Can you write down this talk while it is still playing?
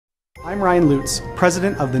I'm Ryan Lutes,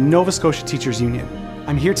 president of the Nova Scotia Teachers Union.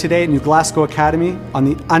 I'm here today at New Glasgow Academy on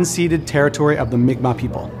the unceded territory of the Mi'kmaq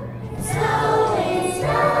people. Snowing,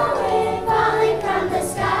 snowing, falling from the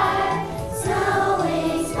sky.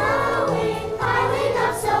 Snowing, snowing, piling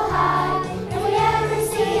up so high. If we ever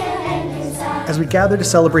see an end inside. As we gather to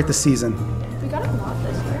celebrate the season, We got a lot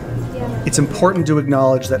this year. Yeah. it's important to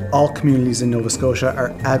acknowledge that all communities in Nova Scotia are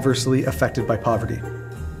adversely affected by poverty.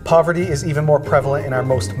 Poverty is even more prevalent in our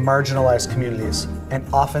most marginalized communities and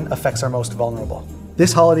often affects our most vulnerable.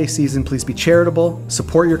 This holiday season, please be charitable,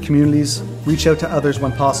 support your communities, reach out to others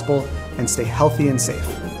when possible, and stay healthy and safe.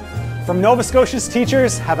 From Nova Scotia's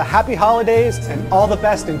teachers, have a happy holidays and all the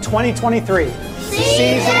best in 2023.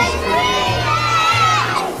 Season